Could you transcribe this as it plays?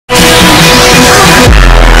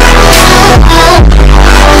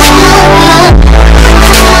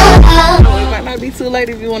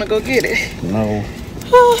lady if you want to go get it. No.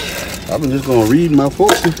 I'm just gonna read my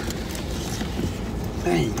fortune.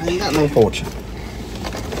 Dang, I ain't got no fortune.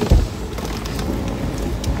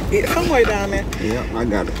 It's somewhere down there. Yeah, I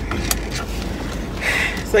got it.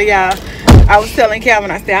 So y'all, I was telling Calvin,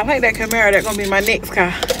 I said, I like that Camaro. That's gonna be my next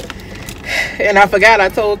car. And I forgot I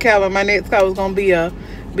told Calvin my next car was gonna be a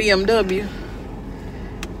BMW.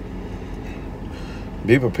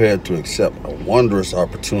 Be prepared to accept a wondrous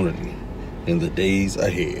opportunity in the days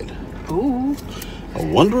ahead. Ooh. A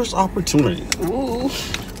wondrous opportunity. Ooh.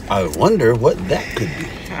 I wonder what that could be.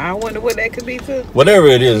 I wonder what that could be too. Whatever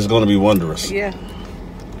it is, it's going to be wondrous. Yeah.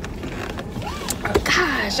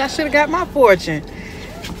 Gosh, I should have got my fortune.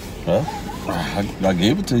 Huh? I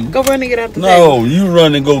gave it to you. Go run and get out the table. table. No, you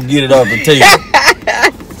run and go get it off the table.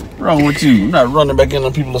 What's wrong with you? I'm not running back in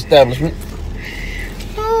on people's establishment.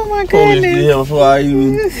 Oh my Police goodness. be here before I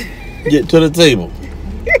even get to the table.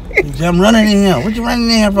 I'm running in here. What you running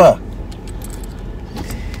in here for?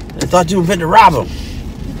 They thought you were fit to rob them.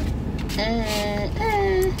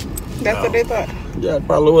 That's what they thought. Yeah,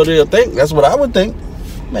 probably what they'll think. That's what I would think.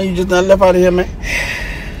 Man, you just not left out of here, man.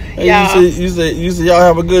 Hey, you say y'all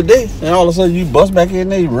have a good day, and all of a sudden you bust back in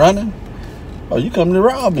there, you running. Oh, you coming to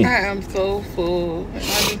rob me? I am so full. I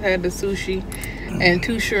just had the sushi and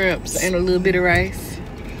 2 shrimps and a little bit of rice.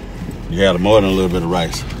 You had more than a little bit of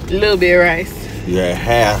rice. A little bit of rice. You had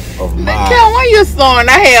half of mine. Cal, why you snoring?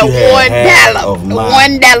 I had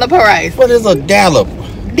 $1 of rice. What is a dollop?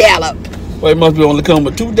 Dollop. Well, it must be only come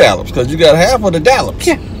with 2 dollops because you got half of the dollops.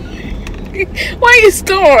 Why you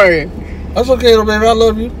snoring? That's okay, though, baby. I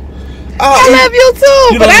love you. I love you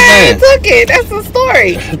too, but I ain't took it. That's the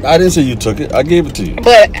story. I didn't say you took it. I gave it to you.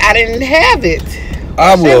 But I didn't have it.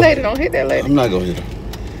 I will. That lady, don't hit that lady. I'm not going to hit her.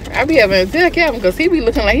 I be having to tell Calvin because he be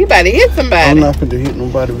looking like he about to hit somebody. I'm not finna hit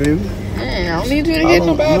nobody, baby. I don't need you to hit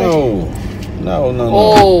nobody. No.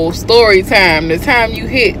 Oh, story time. The time you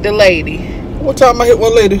hit the lady. What time I hit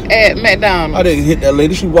what lady? At McDonald's. I didn't hit that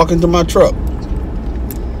lady. She walked into my truck.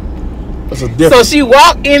 That's a difference. So she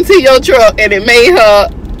walked into your truck and it made her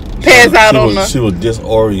pass out on her. She was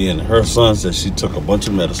disoriented. Her son said she took a bunch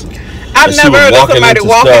of medicine. I've never heard of somebody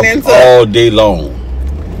walking into all day long.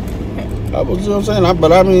 I was, you know what I'm saying?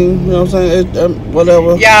 But I mean, you know what I'm saying?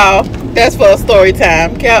 Whatever. Y'all, that's for a story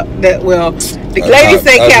time. The lady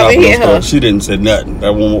said Calvin hit her. She didn't say nothing.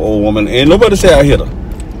 That old woman. Ain't nobody say I hit her.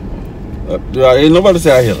 Ain't nobody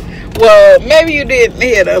say I hit her. Well, maybe you didn't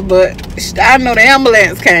hit her, but I know the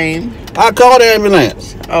ambulance came. I called the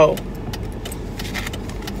ambulance. Oh.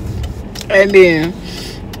 And then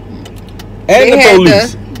the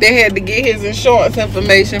police. They had to get his insurance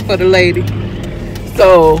information for the lady.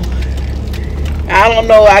 So I don't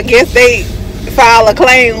know. I guess they filed a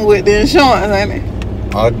claim with the insurance, ain't it?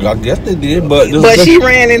 I guess they did, but she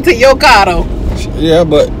ran into your car though. Yeah,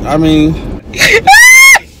 but I mean,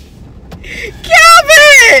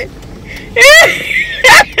 Calvin.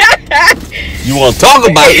 You want to talk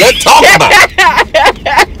about it? Let's talk about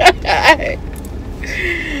it.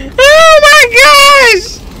 Oh my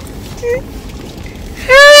gosh!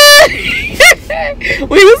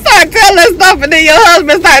 When you start telling stuff and then your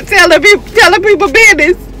husband start telling people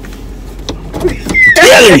business.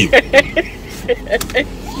 Telling you.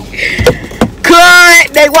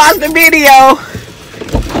 Cut! They watched the video.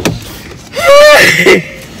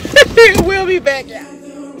 We'll be back.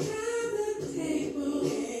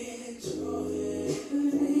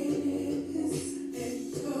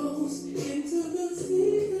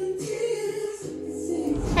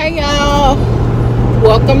 Hey y'all,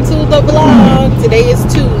 welcome to the vlog. Today is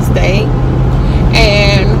Tuesday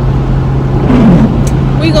and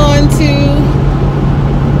we're going to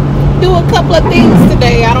do a couple of things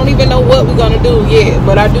today. I don't even know what we're going to do yet,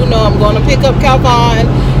 but I do know I'm going to pick up Calvin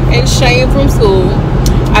and Shane from school.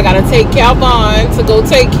 I got to take Calvin to go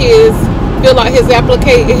take fill out his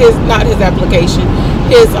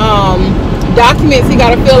documents he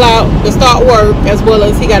got to fill out to start work, as well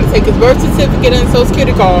as he got to take his birth certificate and social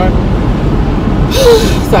security card.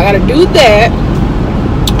 So I got to do that,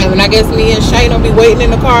 and then I guess me and Shane will be waiting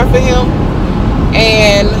in the car for him.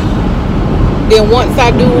 And then once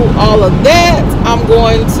I do all of that, I'm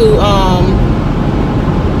going to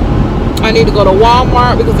I need to go to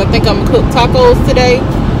Walmart because I think I'm gonna cook tacos today,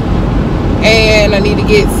 and I need to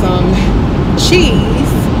get some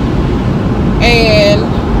cheese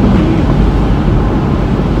and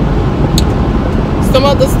some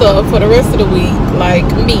other stuff for the rest of the week, like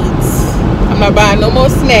meats. I'm not buying no more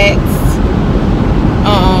snacks.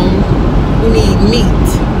 We need meat,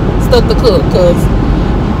 stuff to cook, because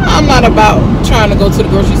I'm not about trying to go to the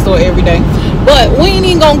grocery store every day. But we ain't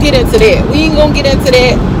even gonna get into that. We ain't gonna get into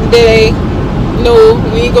that today. No,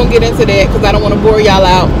 we ain't gonna get into that because I don't want to bore y'all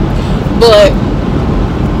out. But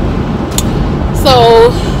so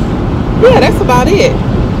yeah, that's about it.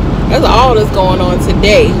 That's all that's going on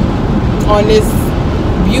today on this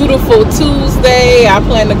beautiful Tuesday. I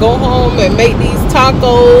plan to go home and make these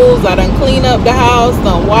tacos. I done clean up the house,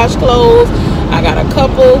 done wash clothes. I got a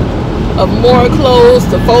couple of more clothes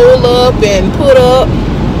to fold up and put up,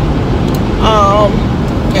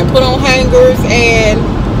 and put on hangers. And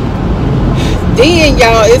then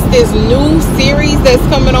y'all, it's this new series that's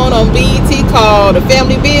coming on BET called The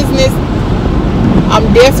Family Business.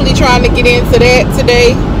 I'm definitely trying to get into that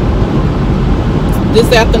today, this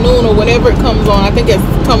afternoon, or whenever it comes on. I think it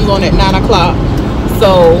comes on at 9 o'clock.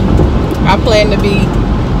 So I plan to be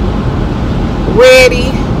ready,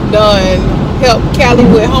 done, help Callie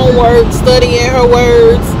with homework, studying her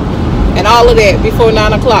words and all of that before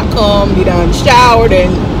 9 o'clock come. Be done showered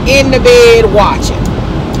and in the bed watching.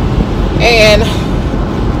 And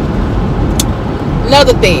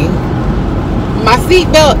another thing, my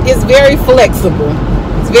seatbelt is very flexible.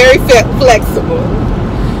 It's very flexible.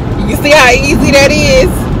 You see how easy that is?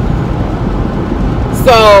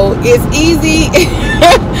 So it's easy.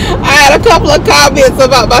 I had a couple of comments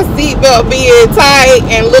about my seatbelt being tight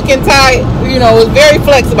and looking tight. You know, it's very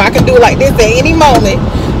flexible. I can do it like this at any moment.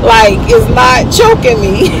 Like, it's not choking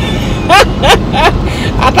me.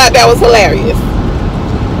 I thought that was hilarious.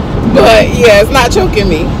 But yeah, it's not choking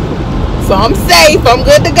me. So I'm safe. I'm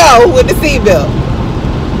good to go with the seatbelt.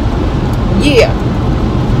 Yeah.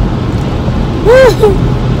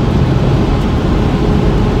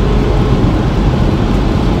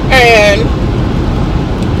 And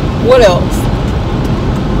what else?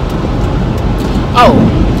 Oh,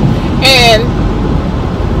 and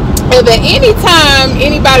if at any time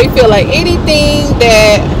anybody feel like anything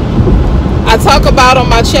that I talk about on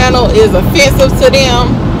my channel is offensive to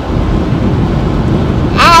them,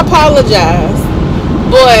 I apologize.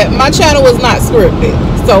 But my channel is not scripted.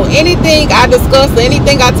 So anything I discuss, or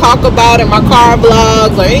anything I talk about in my car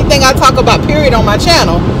vlogs, or anything I talk about period on my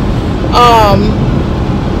channel,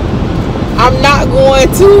 I'm not going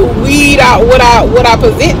to weed out what I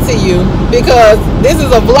present to you, because this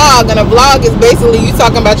is a vlog, and a vlog is basically you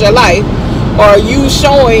talking about your life, or you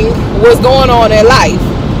showing what's going on in life.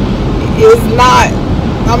 It's not,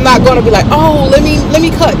 I'm not going to be like, oh, let me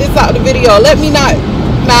cut this out of the video. Let me not.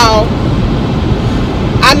 Now,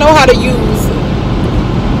 I know how to use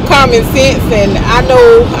common sense, and I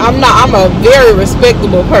know I'm a very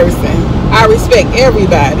respectable person. I respect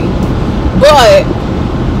everybody, but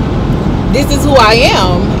this is who I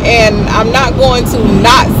am, and I'm not going to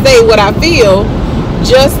not say what I feel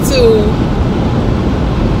just to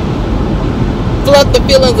flood the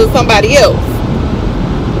feelings of somebody else.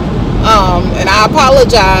 And I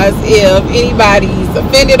apologize if anybody's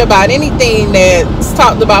offended about anything that's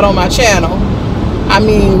talked about on my channel. I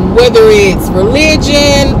mean, whether it's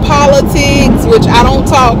religion, politics, which I don't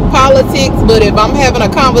talk politics, but if I'm having a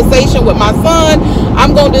conversation with my son,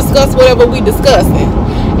 I'm going to discuss whatever we discussing.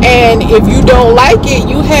 And if you don't like it,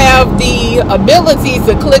 you have the ability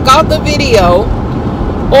to click off the video.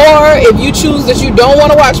 Or if you choose that you don't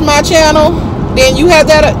want to watch my channel, then you have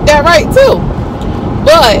that right too.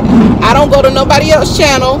 But I don't go to nobody else's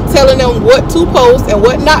channel telling them what to post and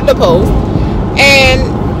what not to post. And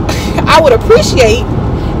I would appreciate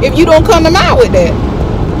if you don't come to mine with that.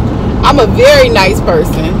 I'm a very nice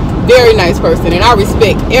person, and I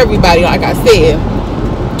respect everybody, like I said.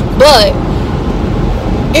 But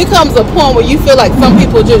it comes a point where you feel like some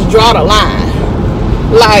people just draw the line.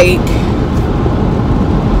 Like,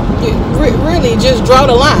 really just draw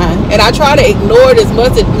the line. And I try to ignore it as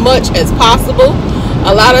much as possible.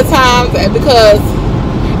 A lot of times, because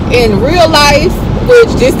in real life,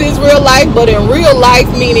 which this is real life, but in real life,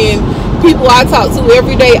 meaning people I talk to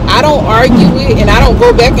every day, I don't argue with, and I don't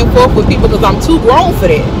go back and forth with people because I'm too grown for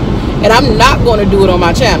that. And I'm not going to do it on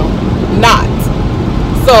my channel. Not.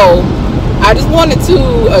 So I just wanted to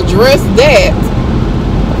address that,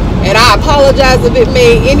 and I apologize if it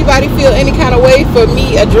made anybody feel any kind of way for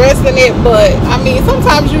me addressing it. But I mean,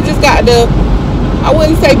 sometimes you just got to, I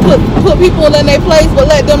wouldn't say put people in their place, but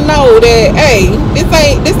let them know that, hey, this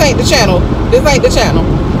ain't the channel. This ain't the channel.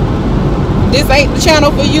 This ain't the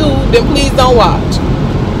channel for you. Then please don't watch.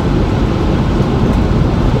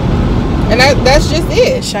 And that's just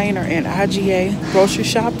it. Shayna and IGA grocery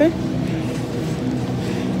shopping.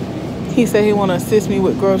 He said he want to assist me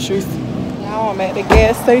with groceries. Now I'm at the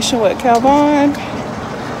gas station with Calvin.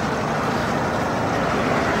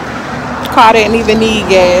 Car didn't even need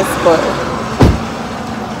gas, but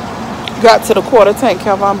got to the quarter tank.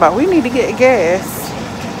 Calvin, but we need to get gas.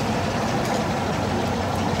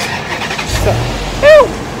 So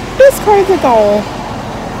crazy gonna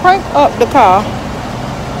crank up the car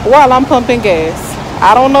while I'm pumping gas.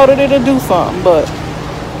 I don't know that it'll do something, but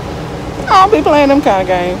I don't be playing them kind of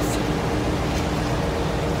games.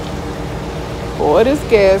 Boy, this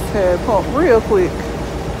gas had pumped real quick.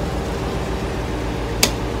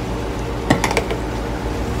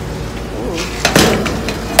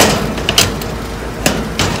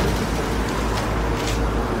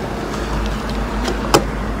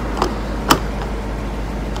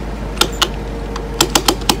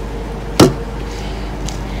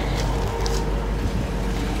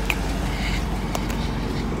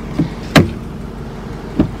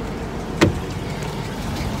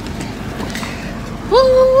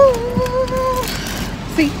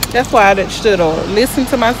 See, that's why I should listen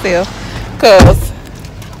to myself. Cause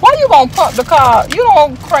why you gonna pump the car? You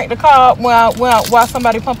don't crank the car up while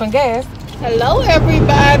somebody pumping gas. Hello,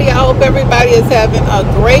 everybody. I hope everybody is having a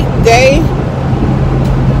great day.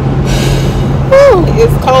 Whew,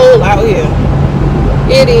 it's cold out here.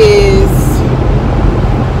 It is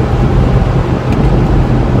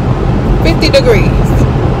 50 degrees.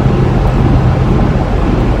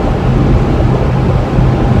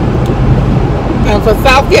 And for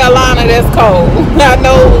South Carolina, that's cold. I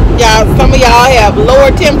know some of y'all have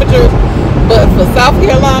lower temperatures, but for South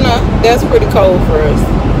Carolina, that's pretty cold for us.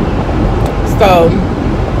 So,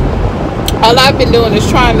 all I've been doing is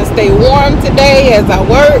trying to stay warm today as I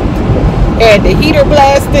work. Had the heater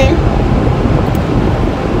blasting.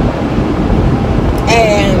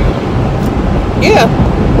 And, yeah.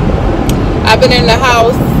 I've been in the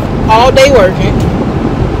house all day working.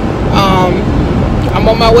 I'm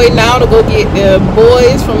on my way now to go get the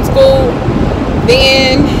boys from school.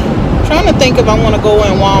 Then, trying to think if I want to go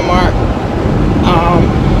in Walmart.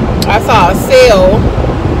 I saw a sale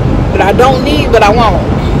that I don't need, but I want.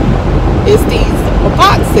 It's a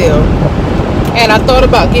pot sale. And I thought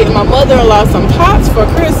about getting my mother-in-law some pots for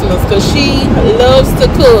Christmas because she loves to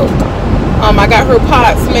cook. I got her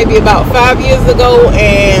pots maybe about 5 years ago,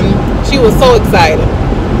 and she was so excited.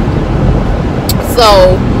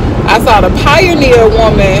 So, I saw the Pioneer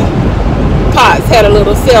Woman pots had a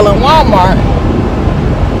little sale in Walmart.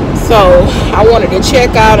 So I wanted to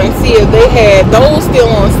check out and see if they had those still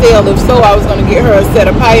on sale. If so, I was going to get her a set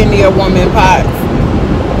of Pioneer Woman pots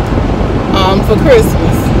for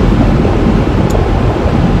Christmas.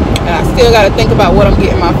 And I still got to think about what I'm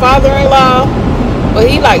getting my father-in-law. But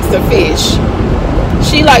he likes to fish.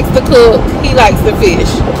 She likes to cook. He likes to fish.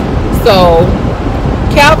 So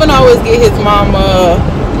Calvin always get his mama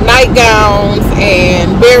nightgowns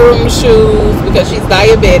and bedroom shoes because she's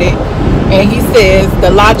diabetic, and he says the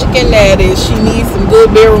logic in that is she needs some good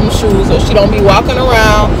bedroom shoes so she don't be walking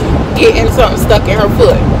around getting something stuck in her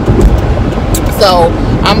foot. So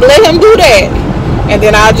I'm gonna let him do that, and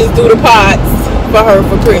then I'll just do the pots for her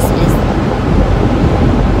for Christmas.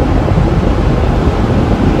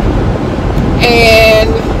 And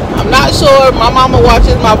I'm not sure, my mama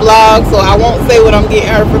watches my vlog, so I won't say what I'm getting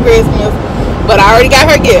her for Christmas. But I already got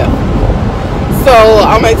her gift. So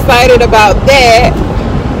I'm excited about that.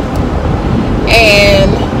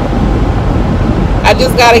 And I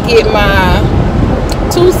just got to get my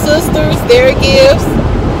two sisters their gifts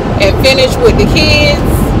and finish with the kids.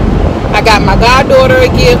 I got my goddaughter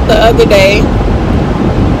a gift the other day.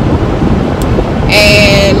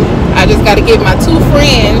 And I just got to get my two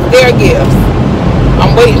friends their gifts.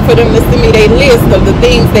 I'm waiting for them to send me their list of the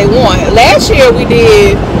things they want. Last year we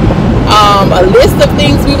did a list of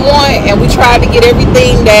things we want, and we tried to get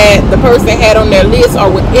everything that the person had on their list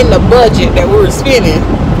or within the budget that we were spending.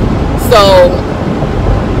 So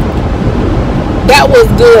that was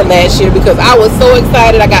good last year because I was so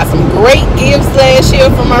excited. I got some great gifts last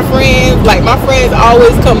year from my friends. Like, my friends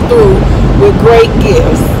always come through with great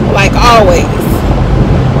gifts, like always.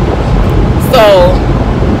 So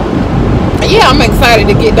yeah, I'm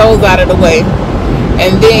excited to get those out of the way.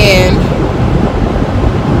 And then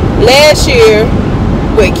last year,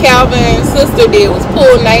 what Calvin's sister did was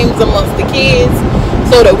pull names amongst the kids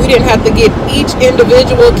so that we didn't have to get each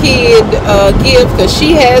individual kid a gift, because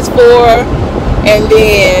she has 4, and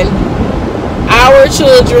then our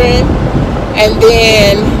children, and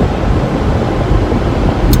then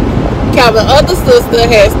Calvin's other sister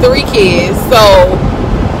has 3 kids. So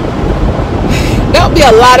that'll be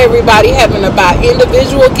a lot, everybody having to buy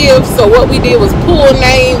individual gifts. So what we did was pull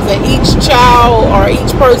names, and each child or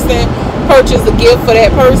each person purchased a gift for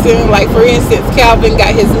that person. Like, for instance, Calvin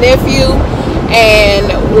got his nephew,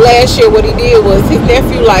 and last year what he did was his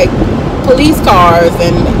nephew like police cars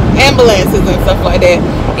and ambulances and stuff like that.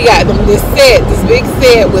 He got them this big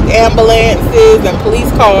set with ambulances and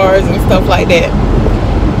police cars and stuff like that.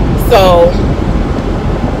 So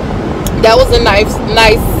that was a nice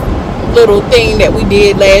little thing that we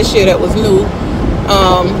did last year that was new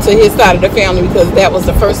to his side of the family, because that was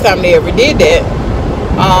the first time they ever did that.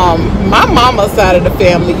 My mama's side of the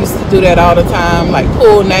family used to do that all the time, like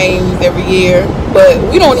pull names every year. But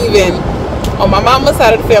we don't even, on my mama's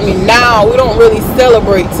side of the family now, we don't really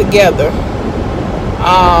celebrate together.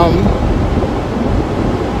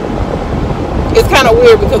 It's kind of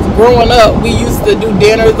weird because growing up we used to do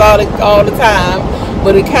dinners all the time,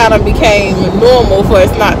 but it kind of became normal for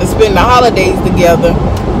us not to spend the holidays together,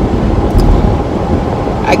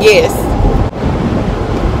 I guess.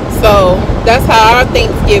 So that's how our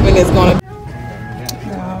Thanksgiving is gonna be.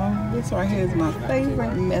 Now, this right here is my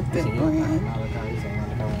favorite Method brand.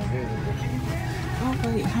 Oh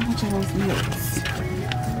wait, how much are those milks?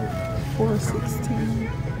 $4.16.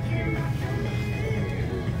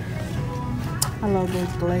 I love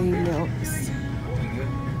those Glade milks.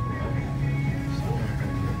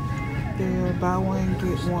 They're buy one,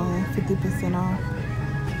 get one, 50% off.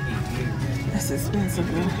 That's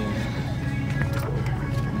expensive though.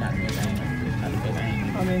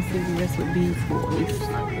 I'm in CVS with these boys.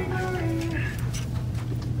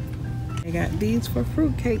 They got these for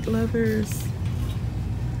fruitcake lovers.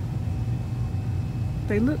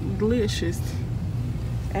 They look delicious,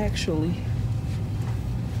 actually.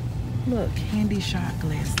 Look, candy shot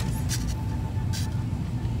glasses.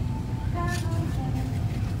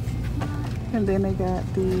 And then they got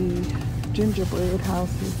the gingerbread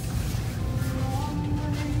houses.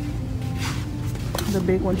 The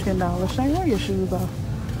big one, $10. Shane, wear your shoes off.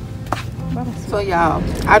 So y'all,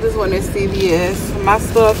 I just went to CVS. My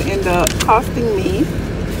stuff ended up costing me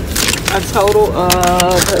a total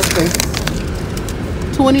of, let's see,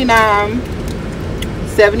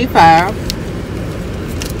 $29.75.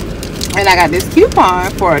 And I got this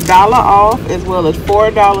coupon for $1 off as well as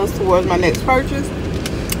 $4 towards my next purchase.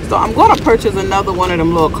 So I'm going to purchase another one of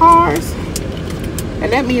them little cars,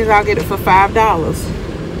 and that means I'll get it for $5.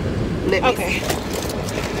 Okay,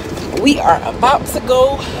 we are about to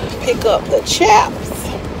go pick up the chaps.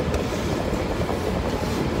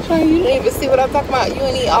 Shane, you didn't even see what I'm talking about. You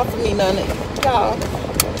ain't even offer me none of it, y'all.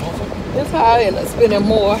 That's how I end up spending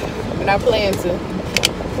more than I plan to.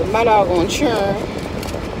 With my doggone churn,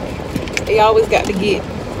 they always got to get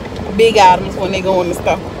big items when they go in the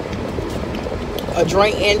store. A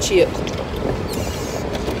drink and chips.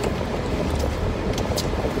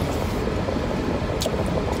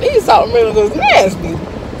 These salt and vinegar is nasty.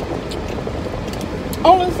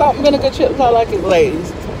 Only salt and vinegar chips I like is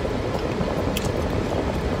Lay's.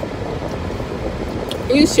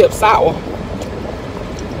 These chips sour.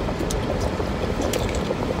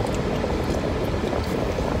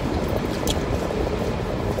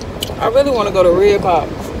 I really want to go to Red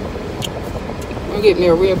Box. I'm getting me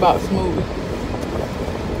a Red Box smoothie.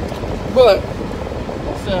 But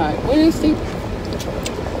it's like Wednesday.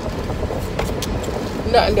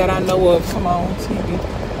 Nothing that I know of come on TV.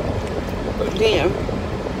 But then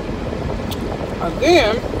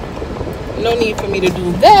again, no need for me to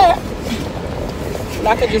do that. And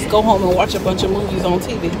I could just go home and watch a bunch of movies on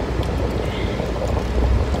TV.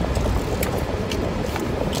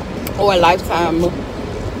 Or Lifetime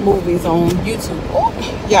movies on YouTube. Oh,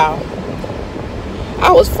 y'all,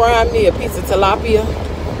 I was frying me a piece of tilapia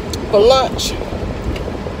for lunch,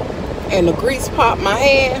 and the grease popped my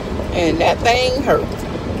hand, and that thing hurt.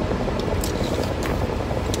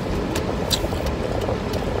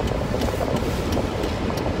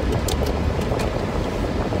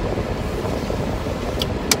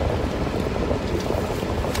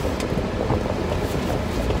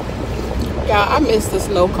 Y'all, I miss the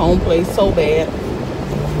snow cone place so bad.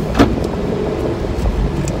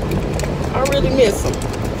 I really miss them.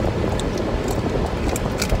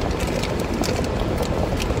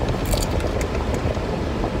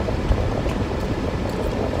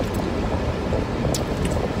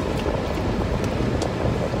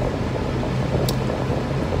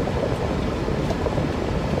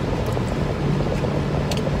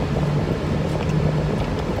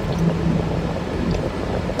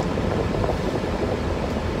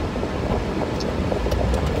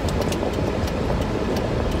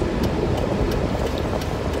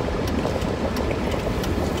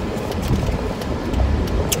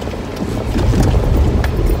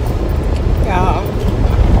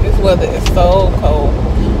 Weather is so cold.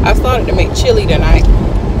 I started to make chili tonight.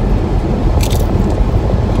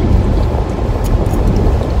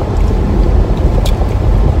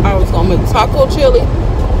 I was gonna make taco chili,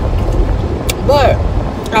 but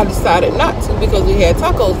I decided not to because we had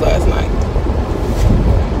tacos last night.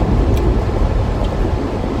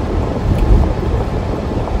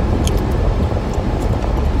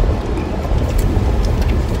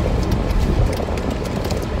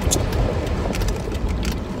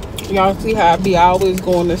 Y'all see how I be always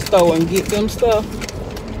going to the store and get them stuff?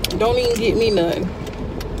 Don't even get me nothing.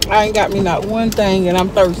 I ain't got me not one thing, and I'm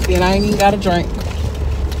thirsty, and I ain't even got a drink.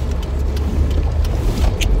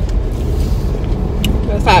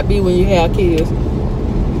 That's how it be when you have kids.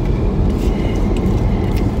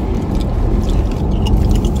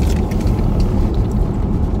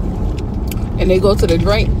 And they go to the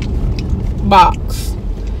drink box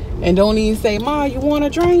and don't even say, "Ma, you want a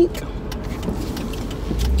drink?"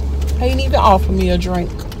 Ain't even offer me a drink.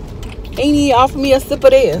 Ain't even offer me a sip of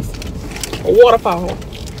this. A waterfall,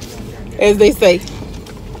 as they say.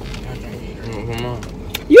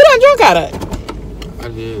 You done drunk out of it. I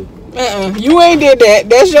did. You ain't did that.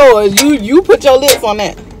 That's yours. You put your lips on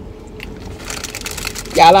that.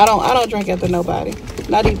 Y'all, I don't drink after nobody.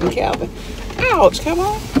 Not even Calvin. Ouch, come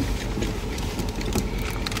on.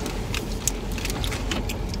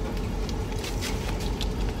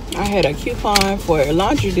 I had a coupon for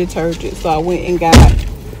laundry detergent, so I went and got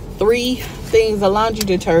 3 things of laundry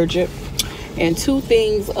detergent and 2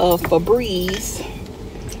 things of Febreze.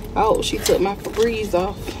 Oh, she took my Febreze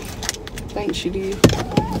off. I think she did.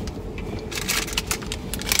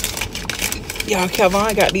 Y'all,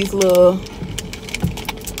 Calvin got these little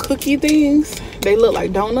cookie things. They look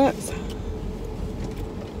like donuts.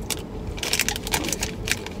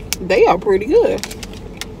 They are pretty good.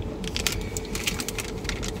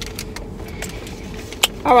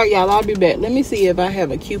 All right, y'all, I'll be back. Let me see if I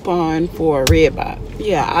have a coupon for a Redbox.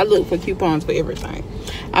 Yeah, I look for coupons for everything.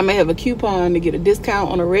 I may have a coupon to get a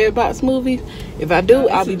discount on a Redbox movie. If I do,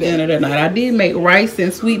 I'll be back. Dinner tonight. I did make rice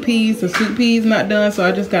and sweet peas. The sweet peas not done, so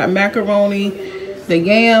I just got macaroni. The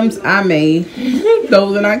yams I made.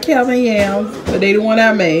 Those are not Calvin yams, but they the one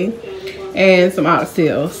I made. And some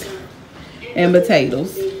oxtails and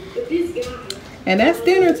potatoes. And that's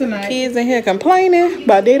dinner tonight. Kids in here complaining,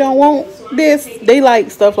 but they don't want this. They like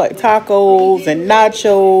stuff like tacos and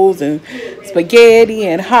nachos and spaghetti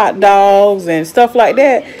and hot dogs and stuff like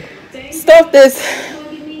that. Stuff that's,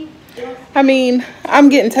 I mean, I'm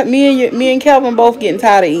getting me and Calvin both getting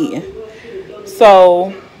tired of eating.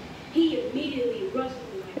 So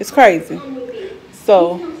it's crazy.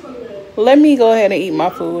 So let me go ahead and eat my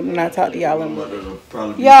food and I'll talk to y'all in a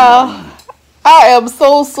minute. Y'all, I am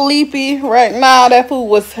so sleepy right now. That food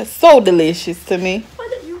was so delicious to me.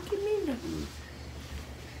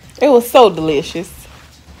 It was so delicious.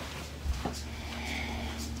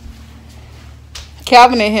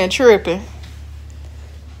 Calvin in here tripping.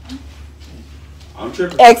 I'm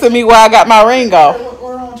tripping. Asking me why I got my ring off. What's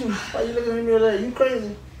wrong with you? Why you looking at me like that? You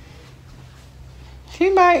crazy?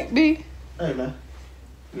 She might be. Hey, man.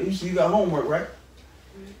 You see you got homework, right?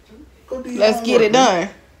 Go do your Let's get it done.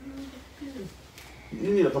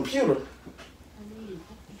 You need a computer.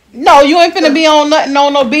 No, you ain't finna be on nothing,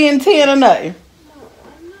 on no Ben 10 or nothing.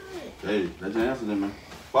 Hey, that's your answer then, man.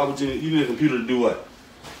 Why would you need a computer to do what?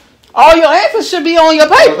 All your answers should be on your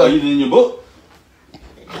paper. Oh, you did in your book?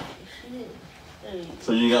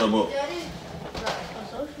 So you ain't got a book?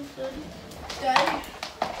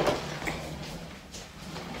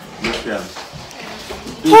 Yes,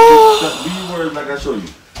 Calvin. Do your words like I show you.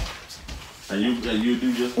 And you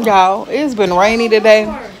do just fine. Y'all, it's been rainy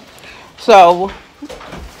today. So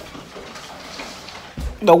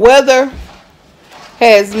the weather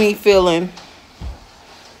has me feeling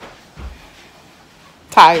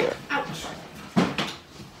tired. Ouch.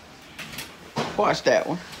 Watch that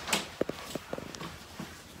one.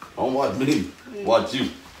 Don't watch me. Watch you.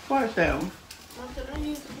 Watch that one.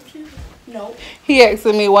 No. He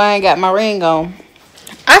asking me why I ain't got my ring on.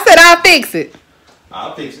 I said I'll fix it.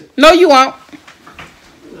 I'll fix it. No, you won't.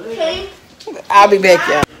 Okay. I'll be back,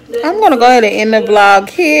 y'all. I'm going to go ahead and end the vlog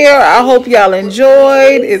here. I hope y'all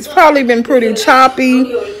enjoyed. It's probably been pretty choppy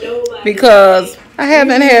because I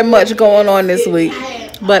haven't had much going on this week.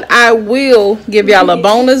 But I will give y'all a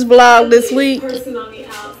bonus vlog this week.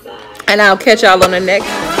 And I'll catch y'all on the next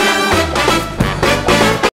one.